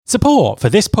Support for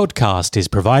this podcast is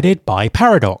provided by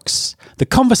Paradox, the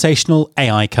conversational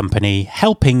AI company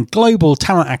helping global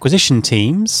talent acquisition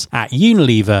teams at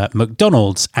Unilever,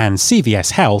 McDonald's, and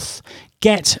CVS Health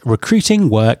get recruiting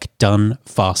work done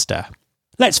faster.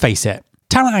 Let's face it,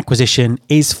 talent acquisition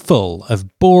is full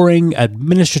of boring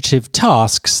administrative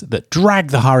tasks that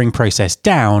drag the hiring process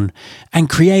down and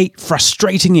create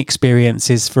frustrating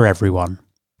experiences for everyone.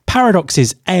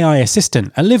 Paradox's AI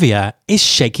assistant, Olivia, is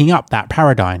shaking up that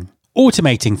paradigm,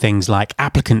 automating things like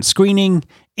applicant screening,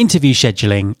 interview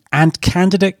scheduling, and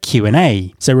candidate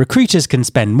Q&A, so recruiters can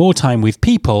spend more time with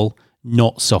people,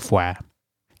 not software.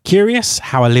 Curious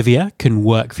how Olivia can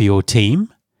work for your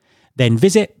team? Then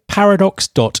visit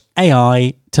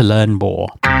paradox.ai to learn more.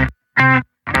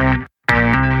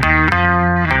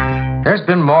 There's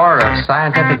been more of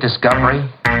scientific discovery,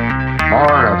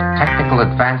 more of technical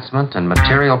advancement and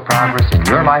material progress in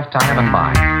your lifetime and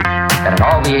mine than in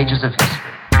all the ages of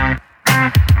history.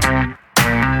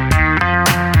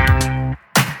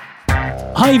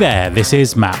 Hi there, this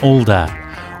is Matt Alder.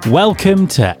 Welcome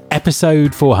to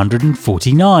episode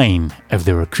 449 of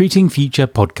the Recruiting Future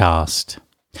podcast.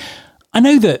 I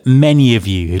know that many of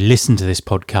you who listen to this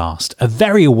podcast are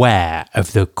very aware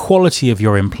of the quality of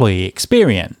your employee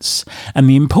experience and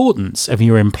the importance of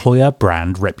your employer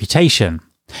brand reputation.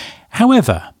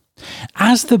 However,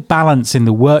 as the balance in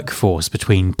the workforce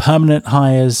between permanent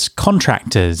hires,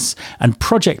 contractors, and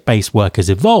project-based workers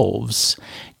evolves,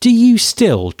 do you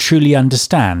still truly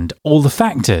understand all the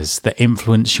factors that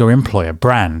influence your employer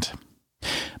brand?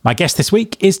 My guest this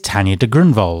week is Tanja de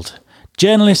Groenewald,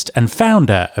 journalist and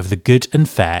founder of the Good and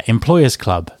Fair Employers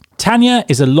Club. Tanja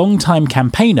is a long-time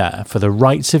campaigner for the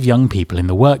rights of young people in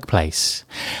the workplace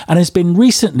and has been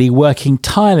recently working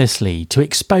tirelessly to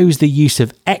expose the use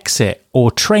of exit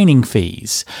or training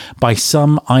fees by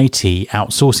some IT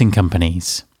outsourcing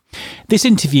companies. This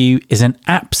interview is an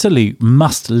absolute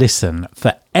must-listen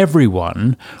for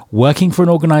everyone working for an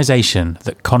organisation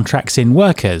that contracts in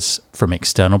workers from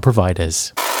external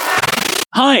providers.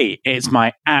 Hi, it's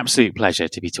my absolute pleasure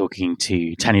to be talking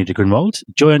to Tanja de Groenewald,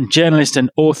 journalist and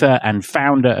author and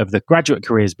founder of the graduate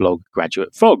careers blog,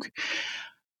 Graduate Fog.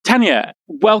 Tanja,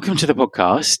 welcome to the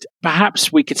podcast.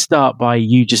 Perhaps we could start by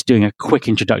you just doing a quick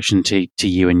introduction to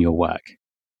you and your work.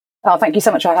 Oh, thank you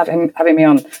so much for having me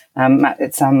on, Matt.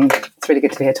 It's really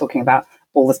good to be here talking about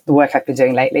all the work I've been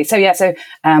doing lately. I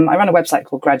run a website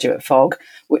called Graduate Fog,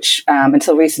 which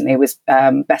until recently was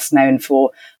best known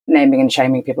for naming and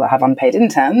shaming people that have unpaid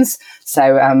interns.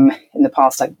 So in the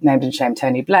past, I named and shamed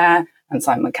Tony Blair and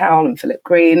Simon Cowell and Philip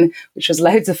Green, which was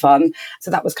loads of fun.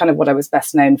 So that was kind of what I was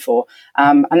best known for.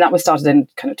 And that was started in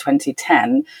kind of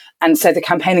 2010. And so the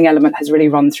campaigning element has really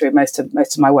run through most of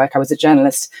my work. I was a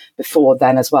journalist before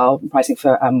then as well, writing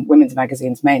for women's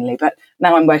magazines mainly. But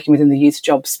now I'm working within the youth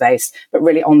job space, but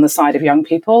really on the side of young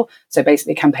people. So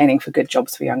basically campaigning for good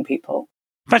jobs for young people.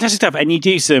 Fantastic stuff. And you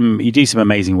do some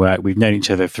amazing work. We've known each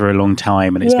other for a long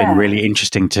time, and it's been really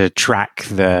interesting to track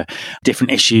the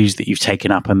different issues that you've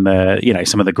taken up and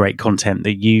some of the great content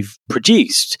that you've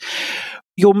produced.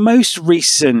 Your most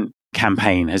recent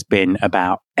campaign has been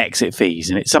about exit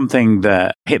fees, and it's something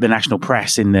that hit the national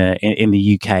press in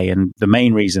the UK. And the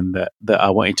main reason that I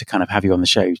wanted to kind of have you on the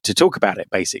show to talk about it,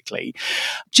 basically,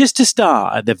 just to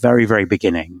start at the very, very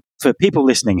beginning, for people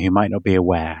listening who might not be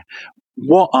aware,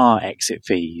 what are exit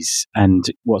fees and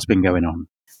what's been going on?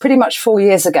 Pretty much 4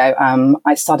 years ago,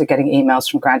 I started getting emails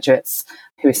from graduates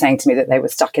who were saying to me that they were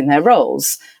stuck in their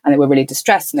roles and they were really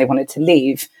distressed and they wanted to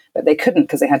leave, but they couldn't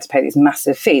because they had to pay these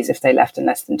massive fees if they left in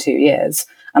less than 2 years.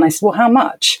 And I said, well, how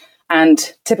much?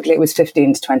 And typically it was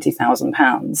 £15,000 to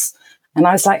 £20,000. And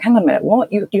I was like, hang on a minute,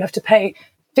 what? You have to pay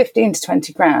 15 to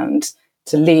 20 grand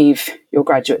to leave your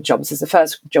graduate job. This is the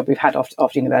first job we've had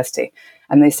after university.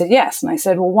 And they said, yes. And I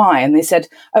said, well, why? And they said,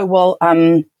 oh, well,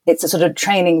 it's a sort of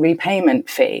training repayment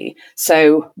fee.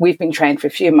 So we've been trained for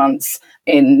a few months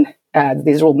in,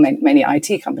 these are all many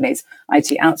IT companies,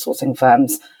 IT outsourcing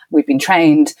firms. We've been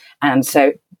trained. And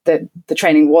so the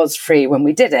training was free when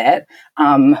we did it.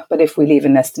 But if we leave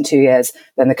in less than 2 years,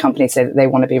 then the company say that they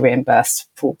want to be reimbursed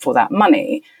for that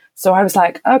money. So I was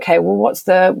like, okay, well, what's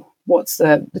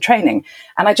the training?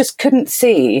 And I just couldn't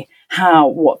see how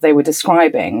what they were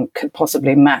describing could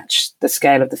possibly match the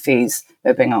scale of the fees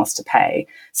they're being asked to pay.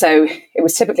 So it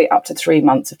was typically up to 3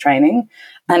 months of training,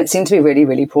 and it seemed to be really,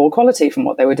 really poor quality from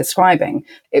what they were describing.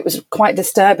 It was quite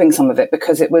disturbing, some of it,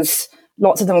 because it was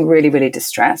lots of them were really, really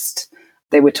distressed.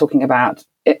 They were talking about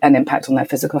an impact on their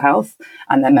physical health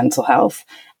and their mental health.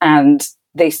 And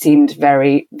they seemed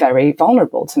very, very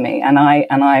vulnerable to me. And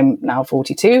I'm now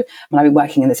 42, and I've been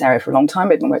working in this area for a long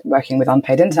time. I've been working with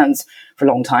unpaid interns for a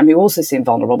long time who also seemed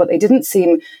vulnerable, but they didn't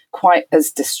seem quite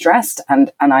as distressed.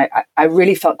 And I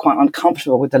really felt quite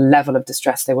uncomfortable with the level of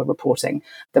distress they were reporting.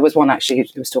 There was one actually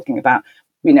who was talking about,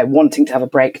 wanting to have a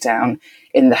breakdown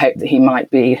in the hope that he might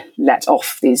be let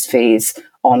off these fees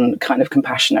on kind of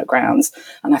compassionate grounds.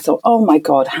 And I thought, oh my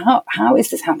God, how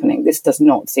is this happening? This does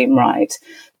not seem right.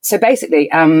 So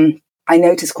basically, I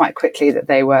noticed quite quickly that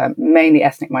they were mainly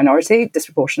ethnic minority,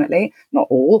 disproportionately, not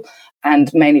all,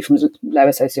 and mainly from lower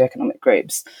socioeconomic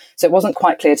groups. So it wasn't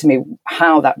quite clear to me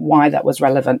why that was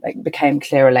relevant. It became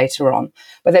clearer later on.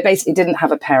 But they basically didn't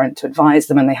have a parent to advise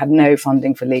them, and they had no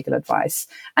funding for legal advice.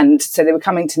 And so they were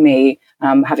coming to me,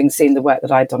 having seen the work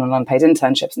that I'd done on unpaid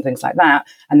internships and things like that.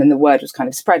 And then the word was kind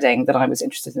of spreading that I was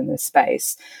interested in this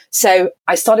space. So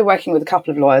I started working with a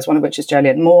couple of lawyers, one of which is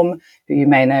Jolyon Maugham, who you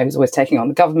may know is always taking on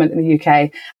the government in the UK.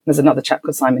 There's another chap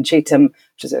called Simon Cheetham,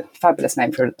 which is a fabulous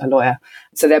name for a lawyer.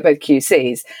 So they're both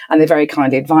QCs, and they very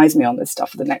kindly advised me on this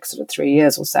stuff for the next sort of 3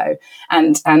 years or so.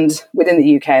 And within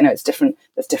the UK, I know it's different.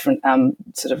 There's different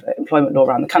sort of employment law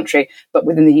around the country, but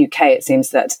within the UK, it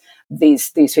seems that these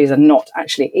fees are not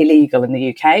actually illegal in the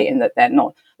UK, in that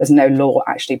there's no law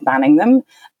actually banning them.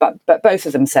 But both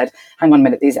of them said, hang on a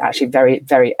minute, these are actually very,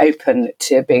 very open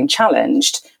to being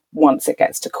challenged once it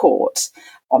gets to court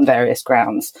on various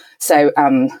grounds. So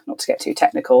not to get too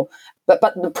technical, but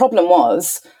the problem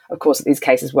was, of course, that these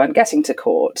cases weren't getting to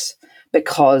court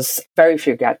because very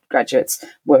few graduates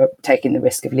were taking the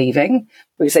risk of leaving,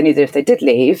 because they knew that if they did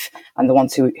leave, and the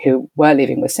ones who were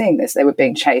leaving were seeing this, they were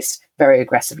being chased very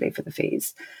aggressively for the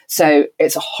fees. So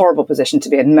it's a horrible position to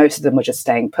be in. Most of them were just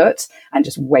staying put and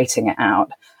just waiting it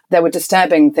out. There were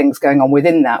disturbing things going on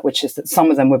within that, which is that some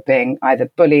of them were being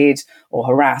either bullied or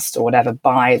harassed or whatever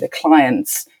by the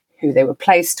clients who they were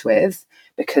placed with,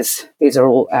 because these are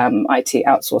all IT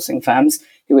outsourcing firms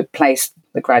who would place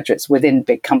the graduates within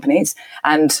big companies,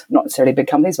 and not necessarily big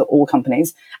companies, but all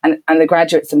companies. And the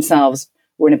graduates themselves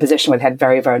were in a position where they had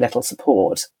very, very little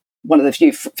support. One of the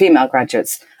few female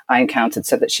graduates I encountered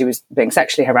said that she was being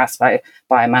sexually harassed by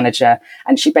a manager,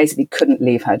 and she basically couldn't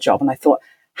leave her job. And I thought,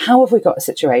 how have we got a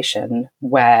situation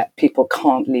where people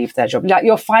can't leave their job? Like,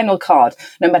 your final card,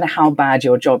 no matter how bad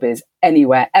your job is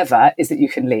anywhere ever, is that you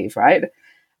can leave, right?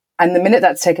 And the minute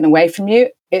that's taken away from you,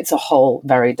 it's a whole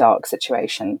very dark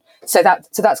situation. So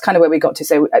that's kind of where we got to.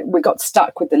 So we got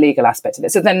stuck with the legal aspect of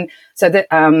it.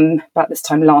 About this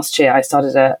time last year, I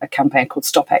started a campaign called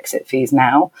Stop Exit Fees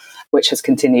Now, which has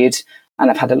continued, and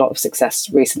I've had a lot of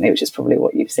success recently, which is probably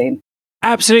what you've seen.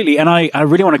 Absolutely. And I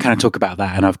really want to kind of talk about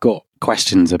that. And I've got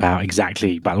questions about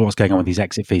what's going on with these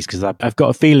exit fees, because I've got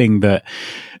a feeling that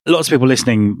lots of people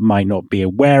listening might not be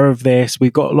aware of this.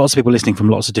 We've got lots of people listening from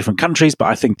lots of different countries, but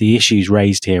I think the issues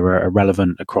raised here are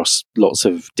relevant across lots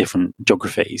of different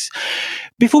geographies.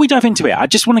 Before we dive into it, I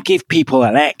just want to give people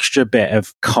an extra bit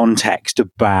of context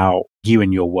about you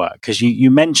and your work, because you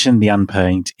mentioned the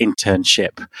unpaid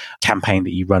internship campaign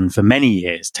that you run for many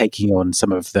years, taking on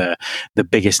some of the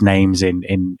biggest names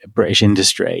in British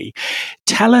industry.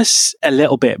 Tell us a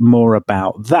little bit more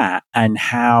about that and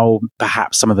how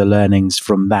perhaps some of the learnings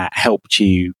from that helped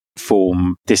you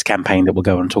form this campaign that we'll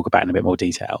go on and talk about in a bit more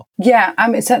detail. Yeah,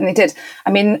 it certainly did.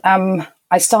 I mean,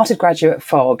 I started Graduate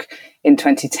Fog in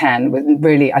 2010 with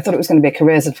I thought it was going to be a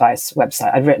careers advice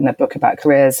website. I'd written a book about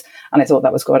careers, and I thought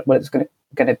that was what it was going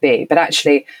to be. But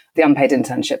actually, the unpaid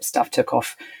internship stuff took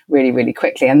off really, really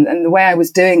quickly. And the way I was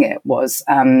doing it was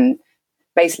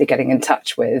basically getting in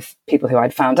touch with people who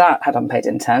I'd found out had unpaid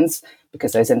interns,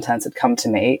 because those interns had come to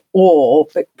me, or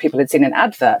people had seen an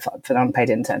advert for an unpaid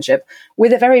internship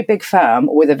with a very big firm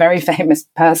or with a very famous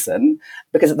person,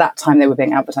 because at that time they were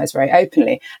being advertised very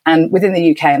openly. And within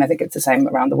the UK, and I think it's the same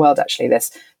around the world actually,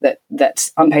 that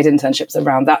unpaid internships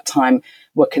around that time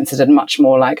were considered much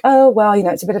more like, oh, well,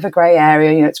 it's a bit of a grey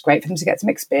area, it's great for them to get some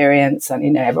experience,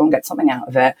 and, everyone gets something out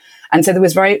of it. And so there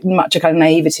was very much a kind of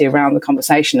naivety around the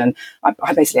conversation. And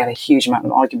I basically had a huge amount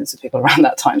of arguments with people around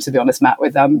that time, to be honest, Matt,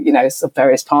 with,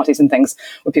 various parties and things,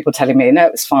 with people telling me, no,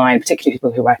 it was fine, particularly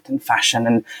people who worked in fashion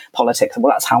and politics.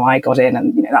 Well, that's how I got in,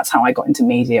 and, that's how I got into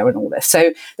media and all this.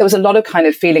 So there was a lot of kind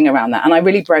of feeling around that. And I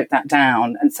really broke that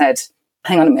down and said,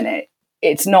 hang on a minute,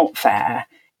 it's not fair.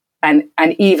 And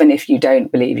even if you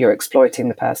don't believe you're exploiting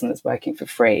the person that's working for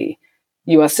free,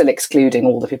 you are still excluding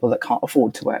all the people that can't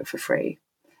afford to work for free.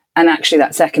 And actually,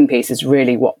 that second piece is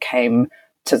really what came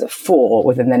to the fore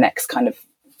within the next kind of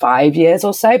 5 years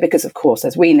or so, because, of course,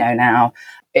 as we know now,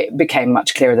 it became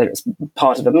much clearer that it was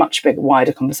part of a much big,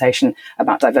 wider conversation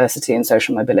about diversity and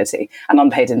social mobility. And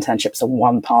unpaid internships are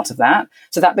one part of that.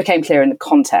 So that became clear in the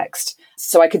context.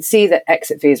 So I could see that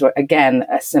exit fees were, again,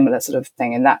 a similar sort of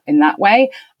thing in that way.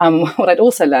 What I'd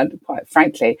also learned, quite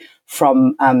frankly,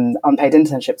 from unpaid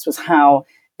internships was how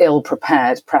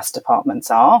ill-prepared press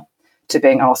departments are to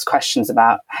being asked questions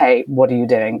about, hey, what are you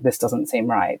doing? This doesn't seem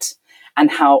right. And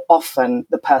how often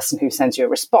the person who sends you a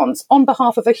response on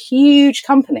behalf of a huge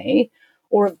company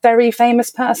or a very famous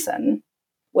person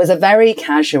was a very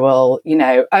casual,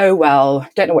 oh, well,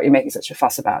 don't know what you're making such a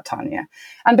fuss about, Tanya.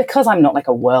 And because I'm not like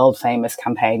a world famous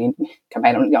campaigner,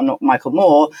 I'm not Michael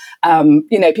Moore,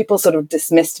 people sort of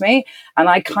dismissed me, and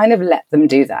I kind of let them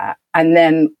do that. And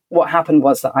then what happened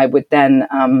was that I would then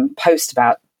post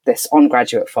about this on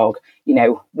Graduate Fog.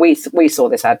 We saw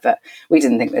this advert, we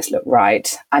didn't think this looked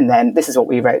right, and then this is what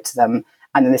we wrote to them,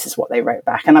 and then this is what they wrote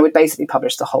back. And I would basically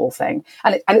publish the whole thing,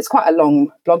 and it's quite a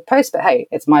long blog post, but hey,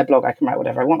 it's my blog, I can write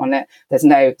whatever I want on it. There's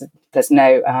no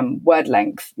word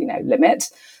length limit,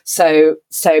 so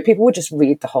people would just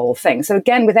read the whole thing. So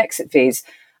again, with exit fees,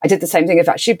 I did the same thing of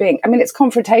actually it's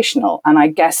confrontational, and I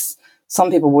guess some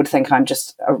people would think I'm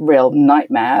just a real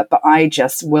nightmare, but I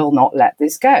just will not let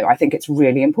this go. I think it's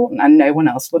really important, and no one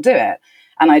else will do it.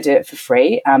 And I do it for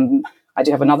free. I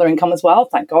do have another income as well,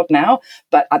 thank God now.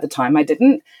 But at the time I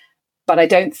didn't. But I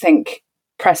don't think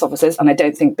press officers and I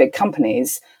don't think big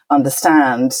companies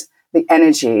understand the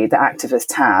energy that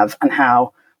activists have and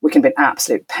how we can be an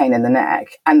absolute pain in the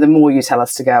neck. And the more you tell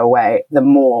us to go away, the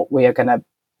more we are going to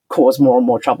cause more and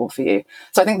more trouble for you.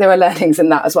 So I think there are learnings in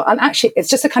that as well. And actually, it's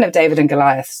just a kind of David and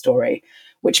Goliath story,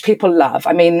 which people love.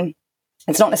 I mean,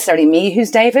 it's not necessarily me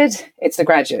who's David, it's the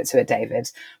graduates who are David,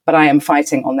 but I am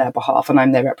fighting on their behalf and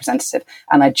I'm their representative.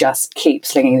 And I just keep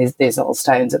slinging these little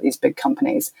stones at these big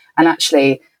companies. And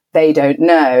actually, they don't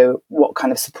know what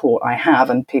kind of support I have.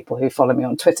 And people who follow me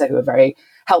on Twitter who are very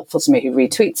helpful to me, who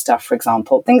retweet stuff, for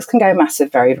example, things can go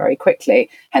massive very, very quickly,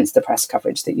 hence the press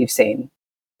coverage that you've seen.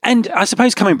 And I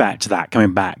suppose coming back to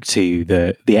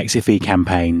the exit fee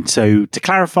campaign. So to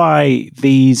clarify,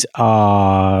 these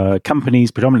are companies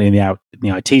predominantly in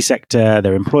the IT sector.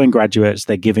 They're employing graduates.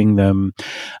 They're giving them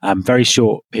very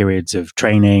short periods of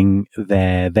training.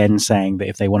 They're then saying that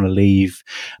if they want to leave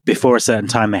before a certain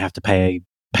time, they have to pay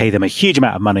them a huge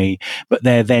amount of money. But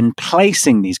they're then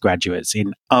placing these graduates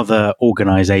in other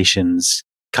organizations,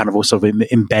 kind of also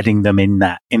embedding them in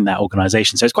that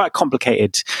organization. So it's quite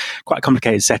a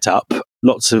complicated setup.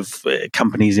 Lots of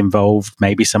companies involved,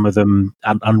 maybe some of them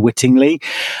unwittingly.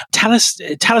 Tell us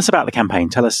about the campaign.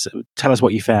 Tell us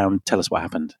what you found. Tell us what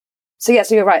happened. So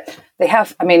you're right.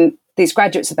 These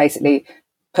graduates are basically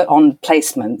put on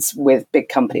placements with big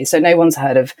companies. So no one's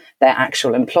heard of their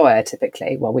actual employer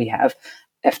typically. Well, we have,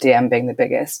 FDM being the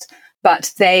biggest,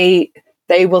 but they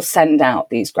will send out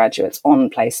these graduates on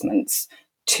placements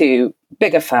to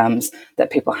bigger firms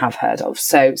that people have heard of.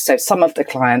 So some of the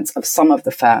clients of some of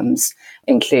the firms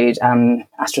include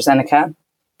AstraZeneca,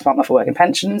 Department for Work and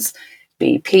Pensions,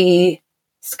 BP,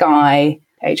 Sky,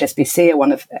 HSBC are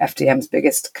one of FDM's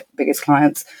biggest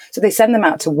clients. So they send them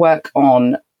out to work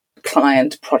on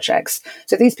client projects.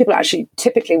 So these people are actually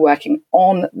typically working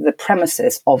on the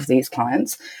premises of these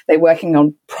clients. They're working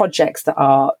on projects that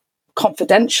are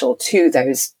confidential to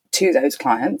those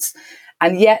clients,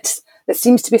 and yet there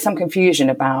seems to be some confusion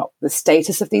about the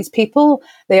status of these people.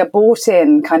 They are bought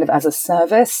in kind of as a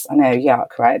service. I know,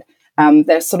 yuck, right?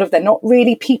 They're not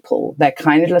really people. They're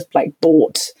kind of just like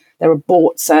bought. They're a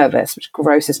bought service, which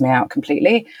grosses me out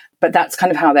completely. But that's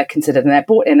kind of how they're considered, and they're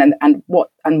bought in. And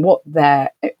what their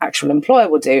actual employer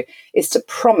will do is to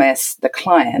promise the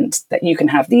client that you can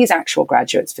have these actual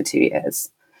graduates for 2 years.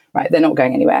 Right? They're not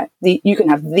going anywhere. You can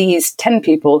have these 10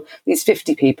 people, these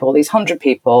 50 people, these 100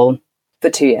 people for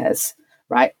 2 years,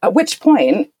 right? At which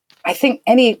point, I think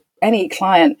any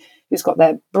client who's got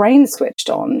their brain switched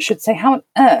on should say, how on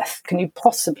earth can you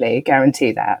possibly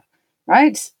guarantee that,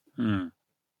 right? Mm.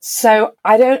 So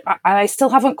I still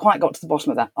haven't quite got to the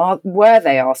bottom of that. Were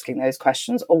they asking those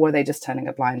questions, or were they just turning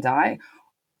a blind eye?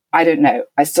 I don't know.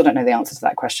 I still don't know the answer to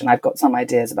that question. I've got some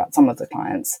ideas about some of the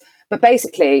clients. But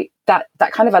basically, that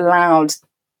kind of allowed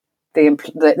the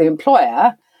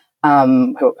employer,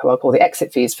 who I'll call the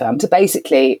exit fees firm, to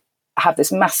basically have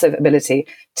this massive ability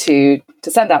to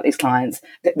send out these clients,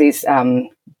 these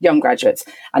young graduates,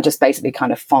 and just basically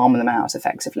kind of farm them out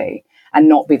effectively and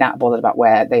not be that bothered about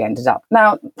where they ended up.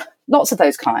 Now, lots of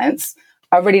those clients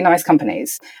are really nice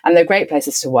companies and they're great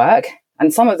places to work.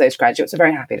 And some of those graduates are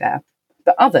very happy there.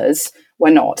 but others were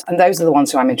not. And those are the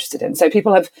ones who I'm interested in. So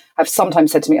people have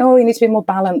sometimes said to me, oh, you need to be more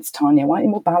balanced, Tanya. Why aren't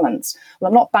you more balanced? Well,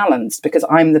 I'm not balanced because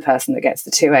I'm the person that gets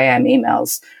the 2 a.m.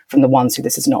 emails from the ones who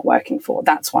this is not working for.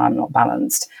 That's why I'm not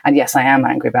balanced. And yes, I am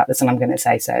angry about this, and I'm going to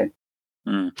say so.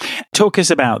 Talk us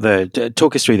through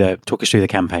the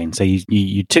campaign. So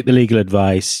you took the legal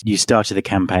advice, you started the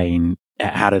campaign.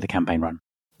 How did the campaign run?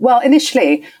 Well,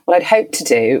 initially, what I'd hoped to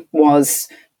do was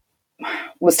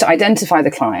to identify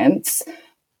the clients,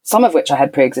 some of which I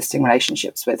had pre-existing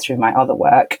relationships with through my other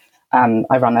work.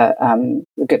 I run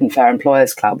a Good and Fair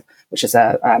Employers Club, which is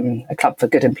a club for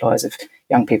good employers of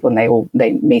young people, and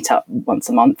they meet up once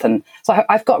a month. And so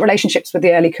I've got relationships with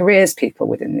the early careers people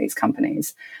within these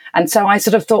companies. And so I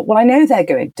sort of thought, well, I know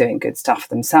they're doing good stuff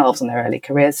themselves on their early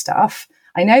career stuff.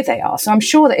 I know they are. So I'm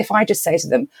sure that if I just say to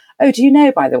them, oh, do you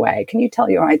know, by the way, can you tell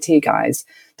your IT guys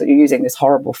that you're using this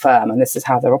horrible firm and this is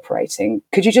how they're operating?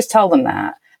 Could you just tell them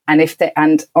that?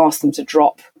 And ask them to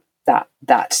drop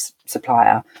that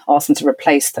supplier, ask them to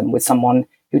replace them with someone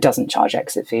who doesn't charge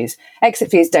exit fees. Exit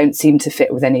fees don't seem to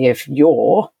fit with any of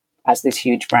your, as this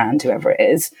huge brand, whoever it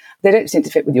is, they don't seem to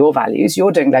fit with your values.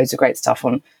 You're doing loads of great stuff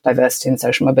on diversity and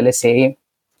social mobility.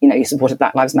 You know, you supported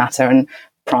Black Lives Matter and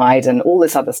Pride and all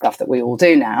this other stuff that we all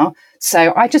do now.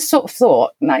 So I just sort of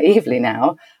thought naively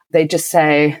now, they just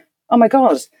say, oh my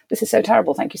God, this is so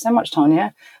terrible. Thank you so much,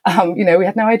 Tanya. We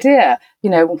had no idea.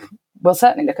 We'll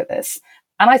certainly look at this.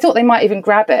 And I thought they might even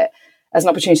grab it as an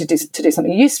opportunity to do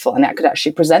something useful, and that could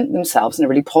actually present themselves in a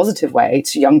really positive way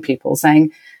to young people,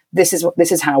 saying, this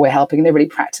is how we're helping in a really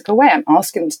practical way. I'm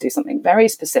asking them to do something very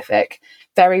specific,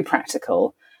 very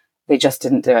practical. They just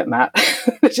didn't do it, Matt.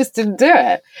 They just didn't do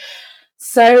it.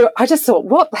 So I just thought,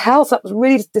 what the hell? So that was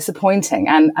really disappointing.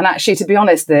 And actually, to be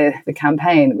honest, the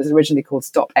campaign was originally called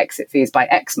Stop Exit Fees by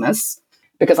Xmas,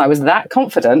 because I was that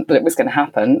confident that it was going to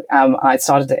happen. I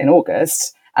started it in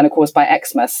August. And of course, by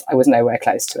Xmas, I was nowhere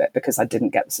close to it because I didn't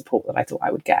get the support that I thought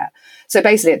I would get. So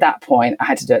basically, at that point, I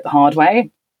had to do it the hard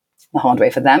way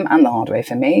for them and the hard way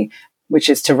for me, which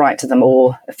is to write to them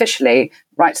all officially,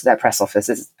 write to their press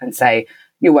offices and say,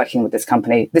 you're working with this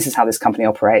company. This is how this company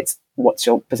operates. What's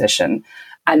your position?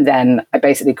 And then I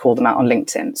basically called them out on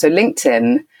LinkedIn. So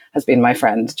LinkedIn has been my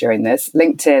friend during this.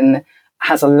 LinkedIn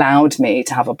has allowed me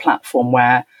to have a platform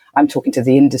where I'm talking to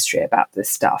the industry about this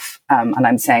stuff. And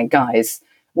I'm saying, guys,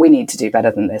 we need to do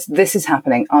better than this. This is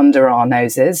happening under our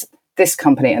noses. This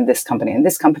company and this company and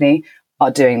this company are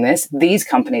doing this. These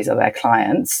companies are their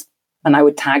clients. And I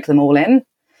would tag them all in.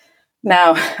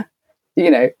 Now,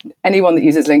 anyone that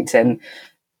uses LinkedIn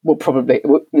will probably,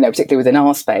 particularly within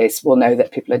our space, will know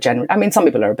that people are generally, some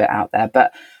people are a bit out there,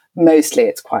 but mostly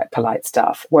it's quite polite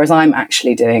stuff. Whereas I'm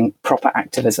actually doing proper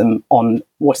activism on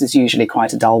what is usually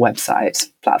quite a dull website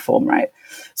platform, right?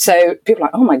 So people are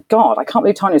like, oh my God, I can't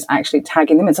believe Tanya's actually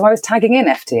tagging them in. So I was tagging in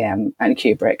FDM and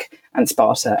Kubrick and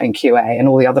Sparta and QA and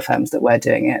all the other firms that were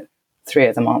doing it. 3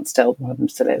 of them aren't still, one of them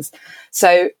still is.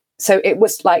 So it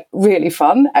was like really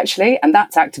fun, actually. And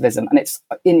that's activism, and it's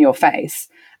in your face.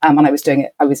 And I was doing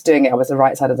it. I was the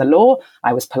right side of the law.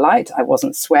 I was polite. I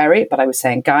wasn't sweary, but I was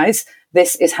saying, guys,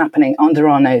 this is happening under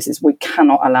our noses. We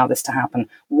cannot allow this to happen.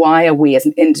 Why are we as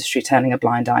an industry turning a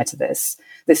blind eye to this?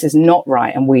 This is not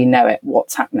right. And we know it.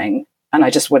 What's happening? And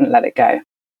I just wouldn't let it go.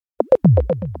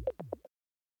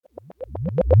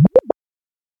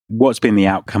 What's been the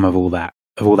outcome of all that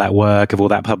work, of all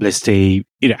that publicity?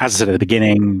 As I said at the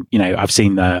beginning, I've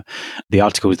seen the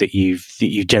articles that you've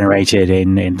generated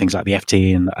in things like the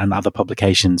FT and other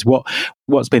publications.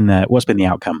 What's been the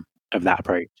outcome of that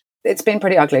approach? It's been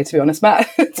pretty ugly, to be honest, Matt.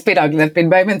 It's been ugly. There've been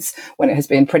moments when it has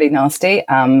been pretty nasty.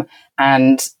 And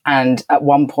at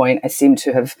one point I seem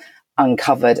to have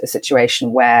uncovered a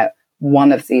situation where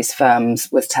one of these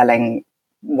firms was telling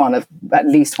at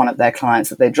least one of their clients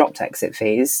that they dropped exit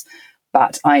fees.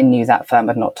 But I knew that firm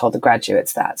had not told the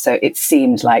graduates that. So it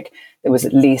seemed like there was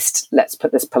at least, let's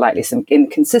put this politely, some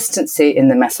inconsistency in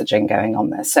the messaging going on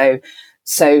there. So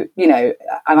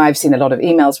and I've seen a lot of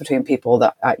emails between people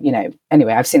that,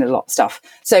 anyway, I've seen a lot of stuff.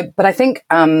 So, but I think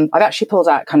I've actually pulled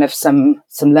out kind of some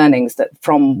learnings that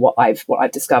from what I've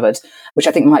discovered, which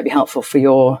I think might be helpful for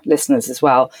your listeners as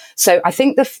well. So I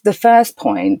think the first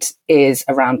point is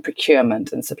around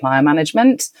procurement and supplier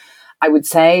management. I would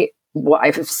say, what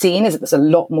I've seen is that there's a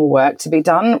lot more work to be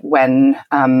done when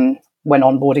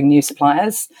onboarding new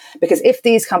suppliers, because if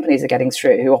these companies are getting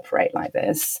through who operate like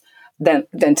this, then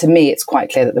to me it's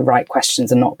quite clear that the right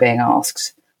questions are not being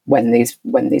asked when these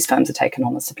firms are taken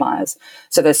on as suppliers.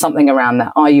 So there's something around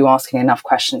that. Are you asking enough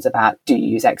questions about, do you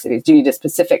use exit fees? Do you need a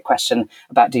specific question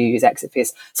about, do you use exit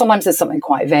fees? Sometimes there's something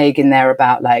quite vague in there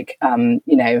about, like,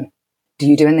 do Do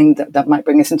you do anything that might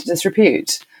bring us into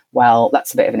disrepute? Well,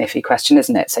 that's a bit of an iffy question,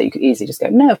 isn't it? So you could easily just go,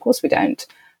 no, of course we don't.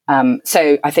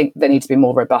 So I think they need to be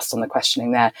more robust on the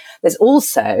questioning there. There's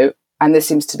also, and this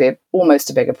seems to be almost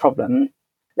a bigger problem,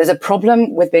 there's a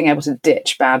problem with being able to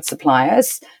ditch bad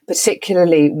suppliers,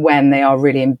 particularly when they are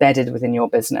really embedded within your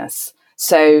business.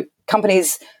 So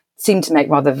companies seem to make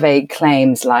rather vague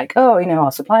claims like, oh,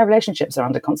 our supplier relationships are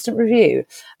under constant review.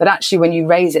 But actually, when you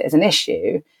raise it as an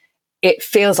issue, it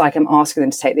feels like I'm asking them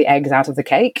to take the eggs out of the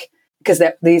cake, because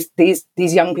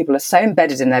these young people are so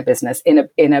embedded in their business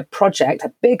in a project,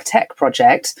 a big tech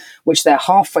project, which they're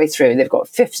halfway through. They've got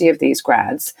 50 of these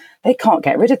grads. They can't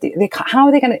get rid of how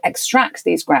are they going to extract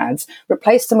these grads,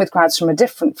 replace them with grads from a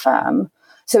different firm?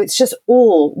 So it's just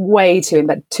all way too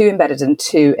embedded and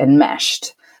too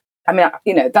enmeshed. I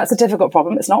mean, that's a difficult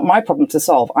problem. It's not my problem to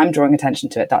solve. I'm drawing attention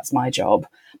to it. That's my job.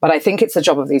 But I think it's the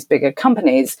job of these bigger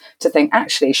companies to think,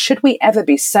 actually, should we ever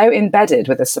be so embedded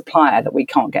with a supplier that we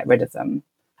can't get rid of them?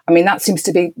 I mean, that seems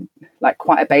to be like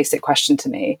quite a basic question to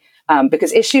me,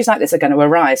 because issues like this are going to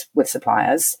arise with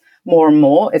suppliers more and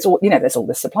more. It's all, there's all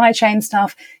this supply chain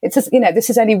stuff. It's just,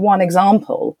 this is only one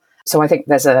example. So I think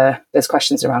there's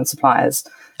questions around suppliers.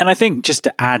 And I think just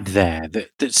to add there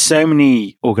that so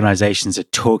many organizations are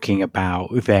talking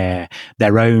about their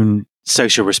own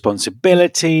social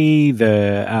responsibility,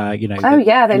 they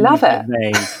love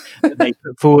it. They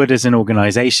put forward as an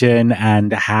organization,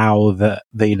 and how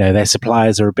their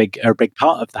suppliers are a big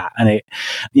part of that. And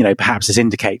it, perhaps this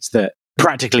indicates that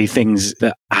practically things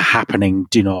that are happening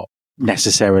do not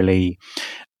necessarily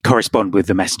correspond with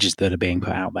the messages that are being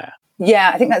put out there.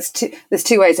 Yeah, I think there's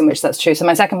two ways in which that's true. So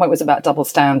my second point was about double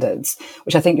standards,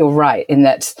 which I think you're right in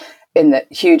that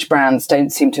huge brands don't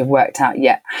seem to have worked out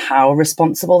yet how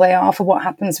responsible they are for what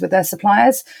happens with their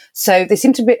suppliers. So they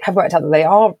seem to have worked out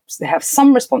that they have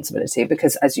some responsibility,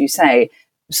 because, as you say,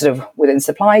 sort of within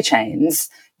supply chains,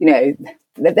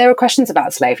 there are questions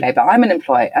about slave labor. I'm an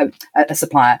a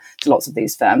supplier to lots of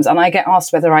these firms, and I get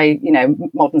asked whether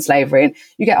modern slavery, and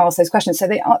you get asked those questions. So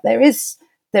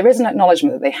there is an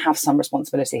acknowledgement that they have some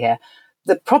responsibility here.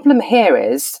 The problem here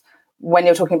is when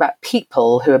you're talking about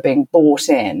people who are being bought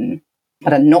in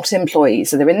but are not employees.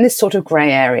 So they're in this sort of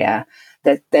grey area.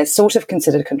 They're sort of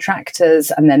considered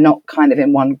contractors, and they're not kind of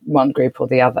in one group or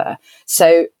the other.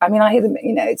 So, I mean, I hear them,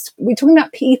 we're talking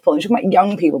about people, we're talking about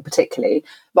young people particularly,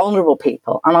 vulnerable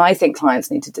people. And I think clients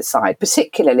need to decide,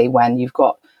 particularly when you've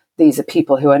got these are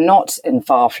people who are not in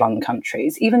far-flung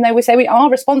countries, even though we say we are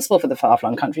responsible for the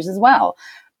far-flung countries as well.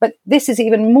 But this is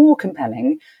even more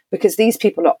compelling because these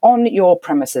people are on your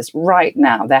premises right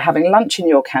now. They're having lunch in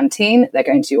your canteen. They're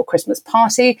going to your Christmas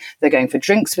party. They're going for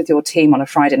drinks with your team on a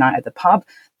Friday night at the pub.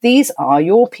 These are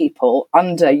your people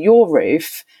under your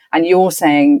roof, and you're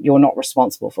saying you're not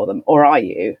responsible for them, or are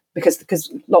you?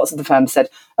 Because lots of the firms said,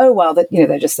 oh, well,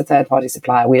 they're just a third-party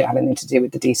supplier. We don't have anything to do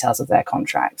with the details of their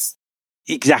contracts.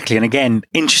 Exactly. And again,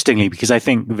 interestingly, because I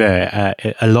think a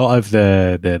lot of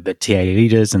the TA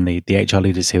leaders and the HR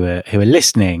leaders who are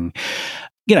listening,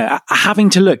 are having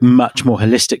to look much more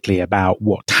holistically about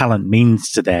what talent means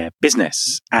to their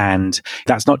business. And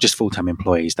that's not just full-time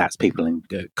employees. That's people in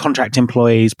contract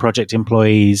employees, project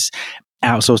employees,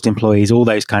 outsourced employees, all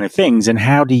those kind of things. And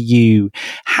how do you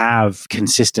have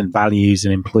consistent values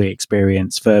and employee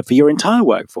experience for your entire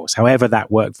workforce, however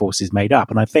that workforce is made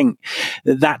up? And I think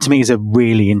that to me is a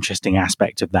really interesting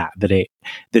aspect of that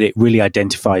it really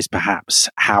identifies perhaps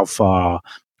how far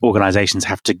organizations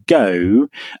have to go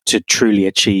to truly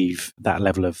achieve that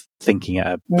level of thinking at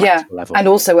a practical level. And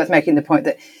also worth making the point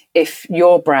that if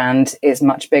your brand is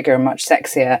much bigger and much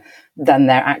sexier than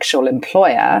their actual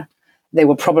employer, they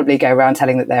will probably go around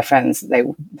telling their friends they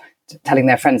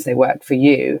work for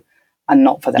you and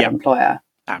not for their employer.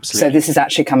 Absolutely. So this is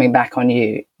actually coming back on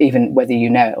you, even whether you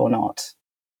know it or not.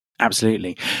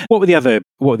 Absolutely. What were the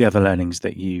other learnings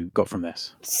that you got from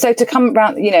this? So to come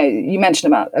around, you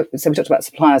mentioned so we talked about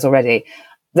suppliers already.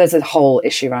 There's a whole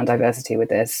issue around diversity with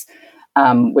this,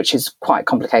 which is quite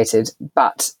complicated.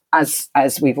 But as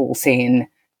we've all seen,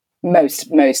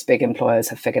 most big employers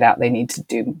have figured out they need to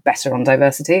do better on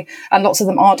diversity, and lots of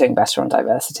them are doing better on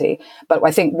diversity. But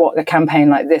I think what a campaign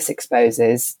like this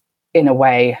exposes, in a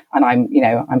way, and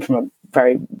I'm from a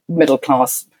very middle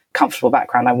class, comfortable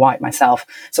background. I'm white myself,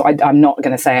 so I'm not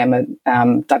going to say I'm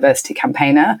a diversity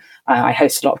campaigner. I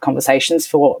host a lot of conversations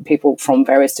for people from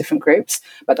various different groups,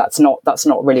 but that's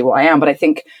not really what I am. But I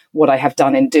think what I have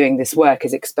done in doing this work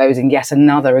is exposing yet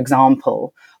another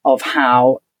example of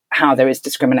how there is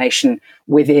discrimination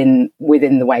within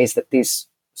the ways that these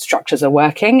structures are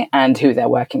working and who they're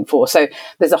working for. So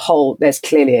there's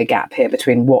clearly a gap here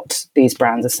between what these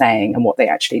brands are saying and what they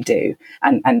actually do.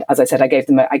 And as I said, I gave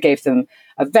them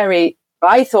a very,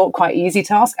 I thought, quite easy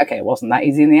task. Okay, it wasn't that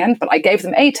easy in the end, but I gave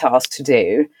them a task to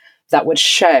do that would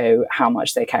show how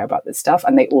much they care about this stuff,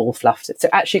 and they all fluffed it. So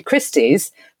actually,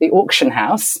 Christie's, the auction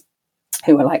house,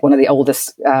 who are like one of the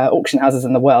oldest auction houses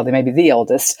in the world, they may be the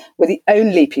oldest, were the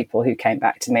only people who came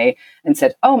back to me and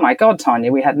said, "Oh my God,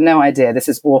 Tanya, we had no idea. This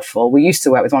is awful. We used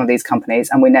to work with one of these companies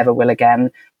and we never will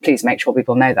again. Please make sure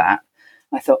people know that."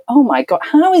 I thought, oh my God,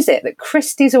 how is it that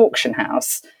Christie's auction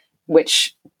house,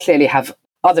 which clearly have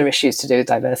other issues to do with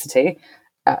diversity,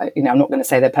 I'm not going to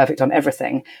say they're perfect on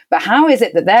everything, but how is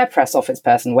it that their press office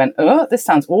person went, "Oh, this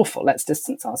sounds awful, let's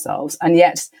distance ourselves," and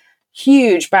yet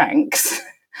huge banks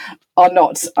are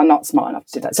not smart enough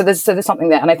to do that? So there's something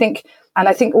there, and I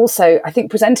think also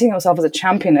presenting yourself as a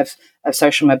champion of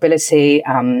social mobility,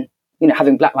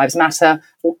 having Black Lives Matter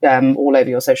all over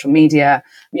your social media,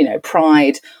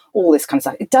 pride, all this kind of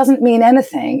stuff. It doesn't mean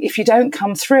anything if you don't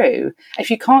come through,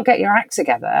 if you can't get your act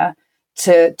together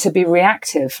to be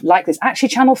reactive like this. Actually,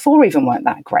 Channel 4 even weren't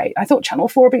that great. I thought Channel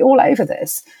 4 would be all over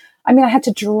this. I mean, I had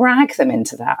to drag them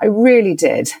into that. I really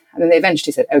did. And then they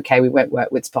eventually said, okay, we won't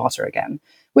work with Sparta again,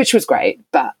 which was great.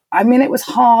 But I mean, it was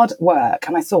hard work.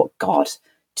 And I thought, God,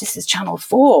 this is Channel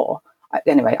 4.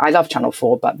 Anyway, I love Channel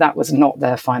 4, but that was not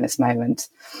their finest moment.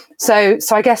 So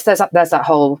I guess there's that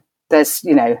whole,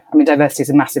 diversity is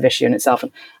a massive issue in itself.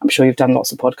 And I'm sure you've done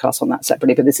lots of podcasts on that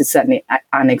separately, but this is certainly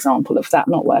an example of that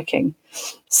not working.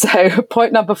 So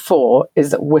point number 4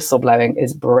 is that whistleblowing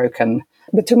is broken.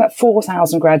 We're talking about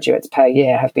 4,000 graduates per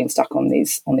year have been stuck on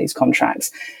these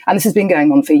contracts. And this has been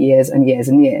going on for years and years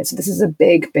and years. So this is a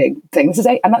big, big thing.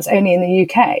 And that's only in the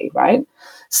UK, right?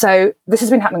 So this has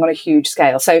been happening on a huge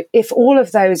scale. So if all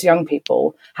of those young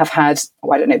people have had,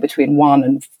 between 1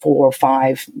 and 4 or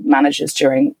 5 managers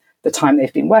during the time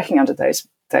they've been working under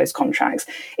those contracts,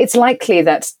 it's likely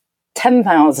that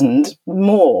 10,000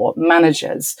 more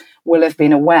managers will have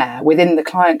been aware, within the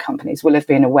client companies, will have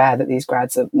been aware that these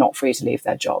grads are not free to leave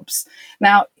their jobs.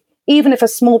 Now, even if a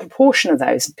small proportion of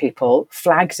those people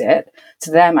flagged it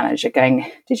to their manager going,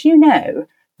 "Did you know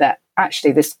that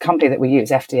actually this company that we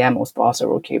use, FDM or Sparta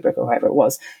or Kubrick or whoever it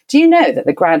was, do you know that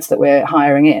the grads that we're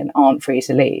hiring in aren't free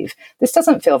to leave? This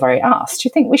doesn't feel very us. Do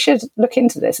you think we should look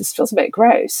into this? This feels a bit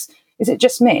gross. Is it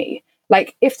just me?"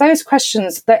 Like, if those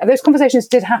conversations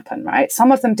did happen, right?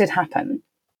 Some of them did happen.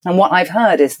 And what I've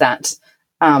heard is that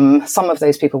some of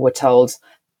those people were told,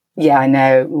 "Yeah, I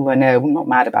know, we're not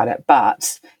mad about it,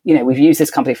 but, we've used this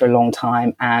company for a long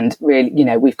time and really,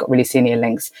 we've got really senior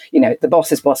links. The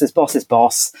boss's boss's boss's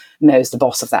boss knows the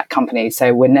boss of that company,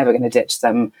 so we're never going to ditch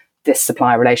them. This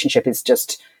supplier relationship is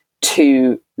just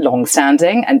too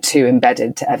long-standing and too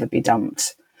embedded to ever be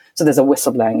dumped." So there's a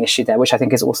whistleblowing issue there, which I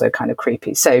think is also kind of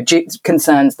creepy. So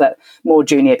concerns that more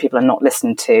junior people are not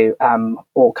listened to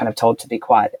or kind of told to be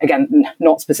quiet. Again,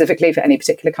 not specifically for any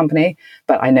particular company,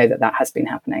 but I know that has been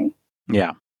happening.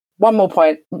 Yeah. One more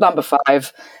point, number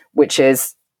 5, which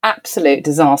is absolute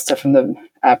disaster from the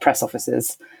press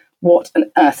offices. What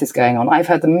on earth is going on? I've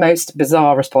heard the most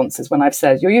bizarre responses when I've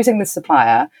said, "You're using this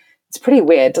supplier. It's pretty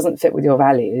weird, doesn't fit with your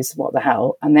values. What the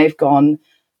hell?" And they've gone,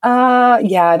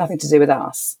 "Yeah, nothing to do with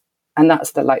us." And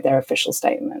that's their official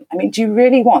statement. I mean, do you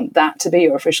really want that to be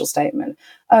your official statement?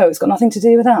 "Oh, it's got nothing to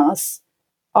do with us."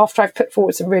 After I've put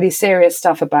forward some really serious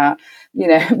stuff about,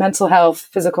 mental health,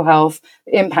 physical health,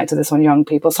 the impact of this on young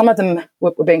people. Some of them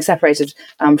were being separated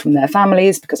from their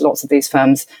families because lots of these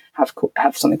firms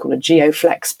have something called a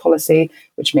GeoFlex policy,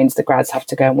 which means the grads have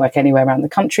to go and work anywhere around the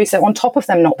country. So on top of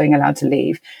them not being allowed to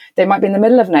leave, they might be in the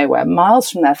middle of nowhere, miles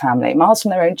from their family, miles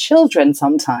from their own children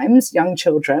sometimes, young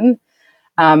children,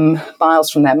 miles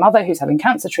from their mother who's having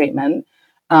cancer treatment.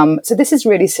 So this is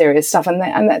really serious stuff.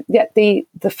 And yet the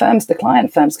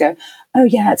client firms go, "Oh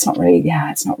yeah, it's not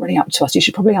really up to us. You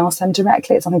should probably ask them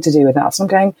directly. It's nothing to do with us." I'm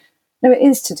going, no, it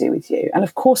is to do with you. And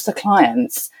of course the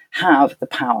clients have the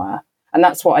power. And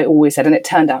that's what I always said. And it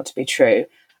turned out to be true.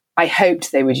 I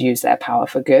hoped they would use their power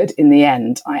for good. In the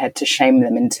end, I had to shame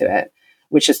them into it,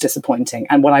 which is disappointing.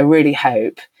 And what I really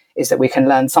hope is that we can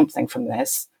learn something from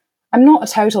this. I'm not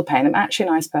a total pain. I'm actually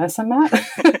a nice person, Matt.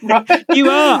 You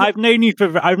are. I've known you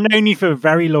for a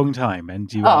very long time,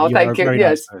 and you are a very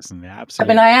nice person. Yeah,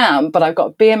 absolutely. I mean, I am, but I've got a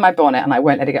bee in my bonnet, and I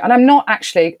won't let it go. And I'm not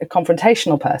actually a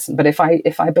confrontational person. But if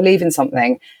I believe in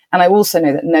something, and I also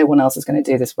know that no one else is going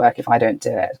to do this work if I don't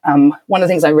do it. One of the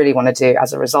things I really want to do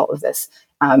as a result of this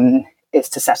is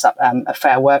to set up a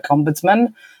Fair Work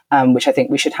ombudsman. which I think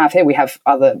we should have here. We have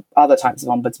other types of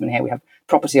ombudsman here. We have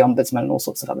property ombudsman and all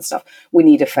sorts of other stuff. We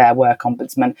need a fair work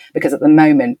ombudsman, because at the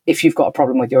moment, if you've got a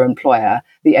problem with your employer,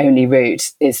 the only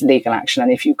route is legal action.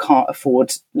 And if you can't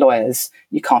afford lawyers,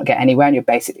 you can't get anywhere and you're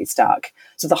basically stuck.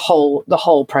 So the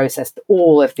whole process,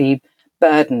 all of the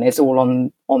burden is all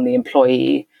on the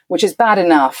employee, which is bad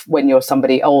enough when you're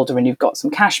somebody older and you've got some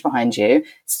cash behind you.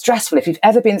 It's stressful. If you've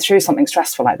ever been through something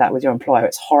stressful like that with your employer,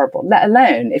 it's horrible, let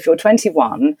alone if you're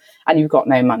 21 and you've got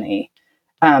no money.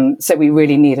 So we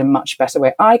really need a much better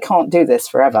way. I can't do this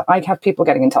forever. I have people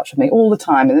getting in touch with me all the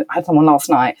time. And I had someone last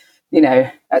night,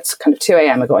 at kind of 2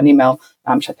 a.m. I got an email,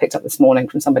 which I picked up this morning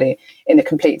from somebody in a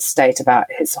complete state about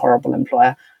his horrible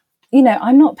employer.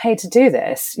 I'm not paid to do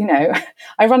this.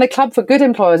 I run a club for good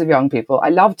employers of young people. I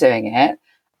love doing it.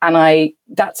 And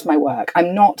that's my work.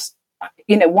 I'm not,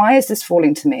 why is this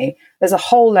falling to me? There's a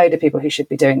whole load of people who should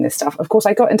be doing this stuff. Of course,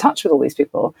 I got in touch with all these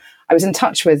people. I was in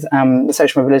touch with the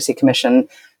Social Mobility Commission,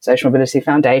 Social Mobility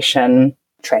Foundation,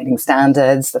 Trading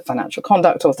Standards, the Financial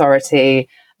Conduct Authority,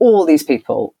 all these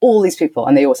people.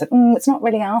 And they all said, it's not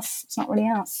really us. It's not really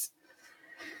us.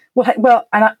 Well,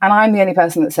 and I'm the only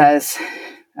person that says,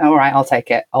 all right, I'll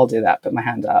take it. I'll do that. Put my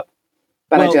hand up.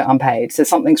 But I do it unpaid. So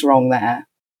something's wrong there.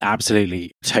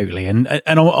 Absolutely, totally, and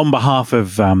on behalf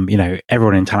of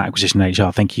everyone in talent acquisition and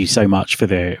HR, thank you so much for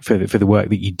the work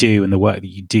that you do and the work that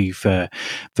you do for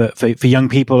young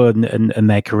people and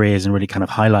their careers, and really kind of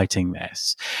highlighting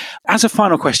this. As a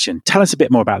final question, tell us a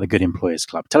bit more about the Good Employers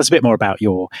Club. Tell us a bit more about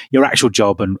your actual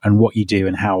job and what you do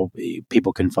and how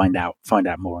people can find out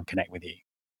more and connect with you.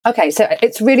 Okay, so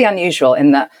it's really unusual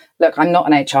in that, look, I'm not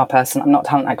an HR person, I'm not a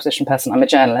talent acquisition person, I'm a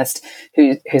journalist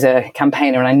who's a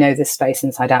campaigner, and I know this space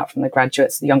inside out from the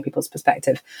graduates, the young people's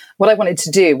perspective. What I wanted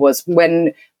to do was,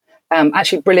 when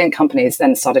actually brilliant companies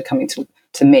then started coming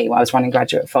to me while I was running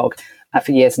Graduate Fog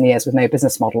for years and years with no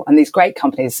business model. And these great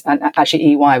companies, and actually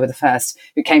EY were the first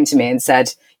who came to me and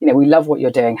said, we love what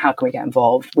you're doing, how can we get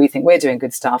involved? We think we're doing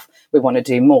good stuff, we want to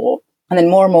do more. And then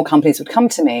more and more companies would come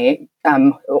to me,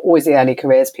 always the early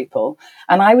careers people.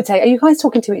 And I would say, are you guys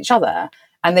talking to each other?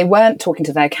 And they weren't talking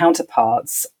to their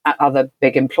counterparts at other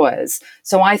big employers.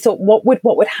 So I thought, what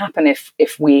would happen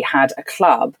if we had a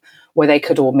club where they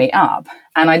could all meet up?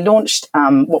 And I launched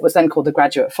what was then called the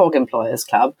Graduate Fog Employers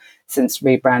Club, since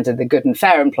rebranded the Good and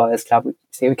Fair Employers Club.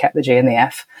 We kept the G and the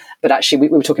F. But actually, we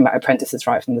were talking about apprentices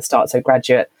right from the start. So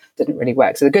graduate didn't really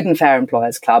work. So the Good and Fair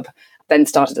Employers Club then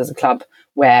started as a club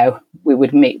where we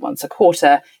would meet once a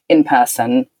quarter in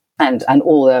person, and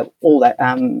all the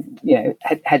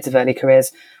heads of early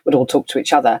careers would all talk to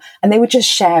each other, and they would just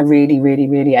share really, really,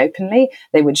 really openly.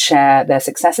 They would share their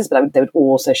successes, but they would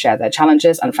also share their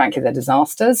challenges and, frankly, their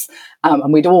disasters.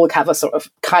 And we'd all have a sort of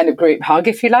kind of group hug,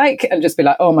 if you like, and just be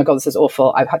like, oh my God, this is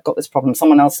awful. I've got this problem.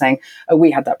 Someone else saying, oh,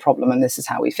 we had that problem and this is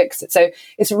how we fixed it. So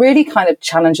it's really kind of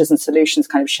challenges and solutions,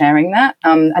 kind of sharing that.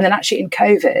 And then actually in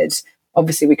COVID,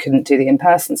 obviously, we couldn't do the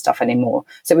in-person stuff anymore.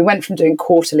 So we went from doing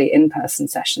quarterly in-person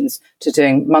sessions to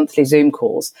doing monthly Zoom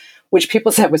calls, which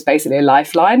people said was basically a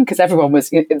lifeline, because everyone was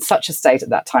in such a state at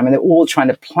that time, and they're all trying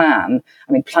to plan.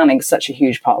 I mean, planning is such a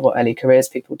huge part of what early careers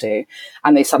people do.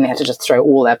 And they suddenly had to just throw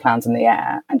all their plans in the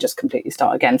air and just completely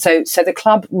start again. So the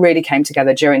club really came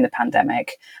together during the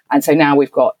pandemic. And so now we've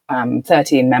got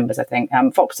 13 members, I think.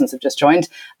 Foxtons have just joined.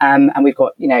 And we've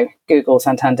got, Google,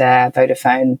 Santander,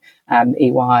 Vodafone,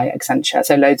 EY, Accenture.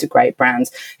 So loads of great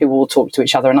brands who all talk to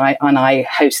each other. And I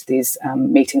host these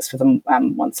meetings for them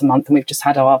once a month. And we've just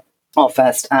had our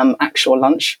first actual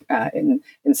lunch in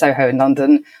Soho in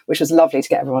London, which was lovely to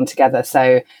get everyone together.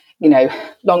 So,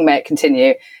 long may it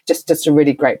continue. Just a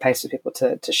really great place for people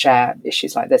to share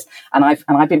issues like this. And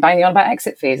I've been banging on about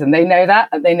exit fees, and they know that,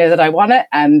 and they know that I want it.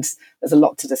 And there's a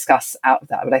lot to discuss out of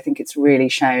that. But I think it's really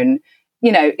shown.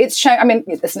 It's shown. I mean,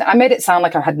 listen, I made it sound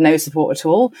like I had no support at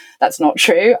all. That's not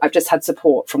true. I've just had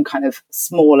support from kind of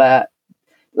smaller,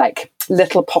 like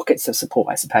little pockets of support,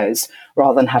 I suppose,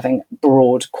 rather than having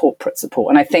broad corporate support.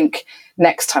 And I think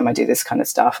next time I do this kind of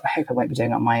stuff, I hope I won't be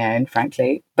doing it on my own,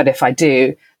 frankly. But if I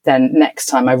do, then next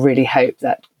time I really hope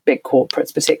that big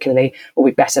corporates particularly will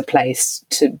be better placed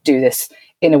to do this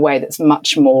in a way that's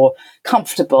much more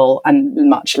comfortable and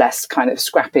much less kind of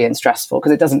scrappy and stressful,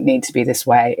 because it doesn't need to be this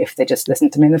way if they just listen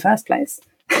to me in the first place.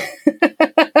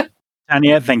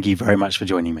 Tanya, thank you very much for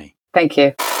joining me. Thank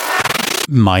you.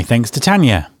 My thanks to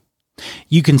Tanya.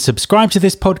 You can subscribe to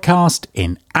this podcast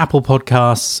in Apple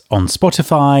Podcasts, on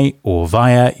Spotify, or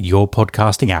via your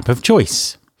podcasting app of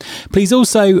choice. Please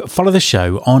also follow the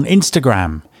show on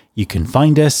Instagram. You can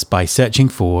find us by searching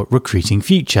for Recruiting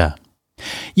Future.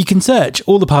 You can search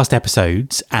all the past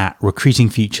episodes at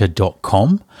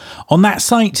recruitingfuture.com. On that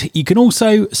site, you can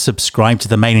also subscribe to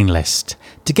the mailing list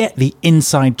to get the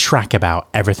inside track about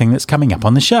everything that's coming up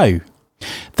on the show.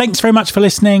 Thanks very much for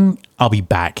listening. I'll be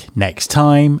back next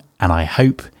time, and I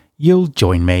hope you'll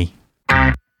join me.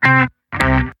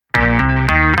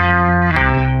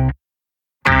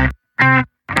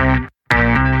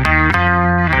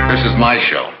 This is my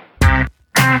show.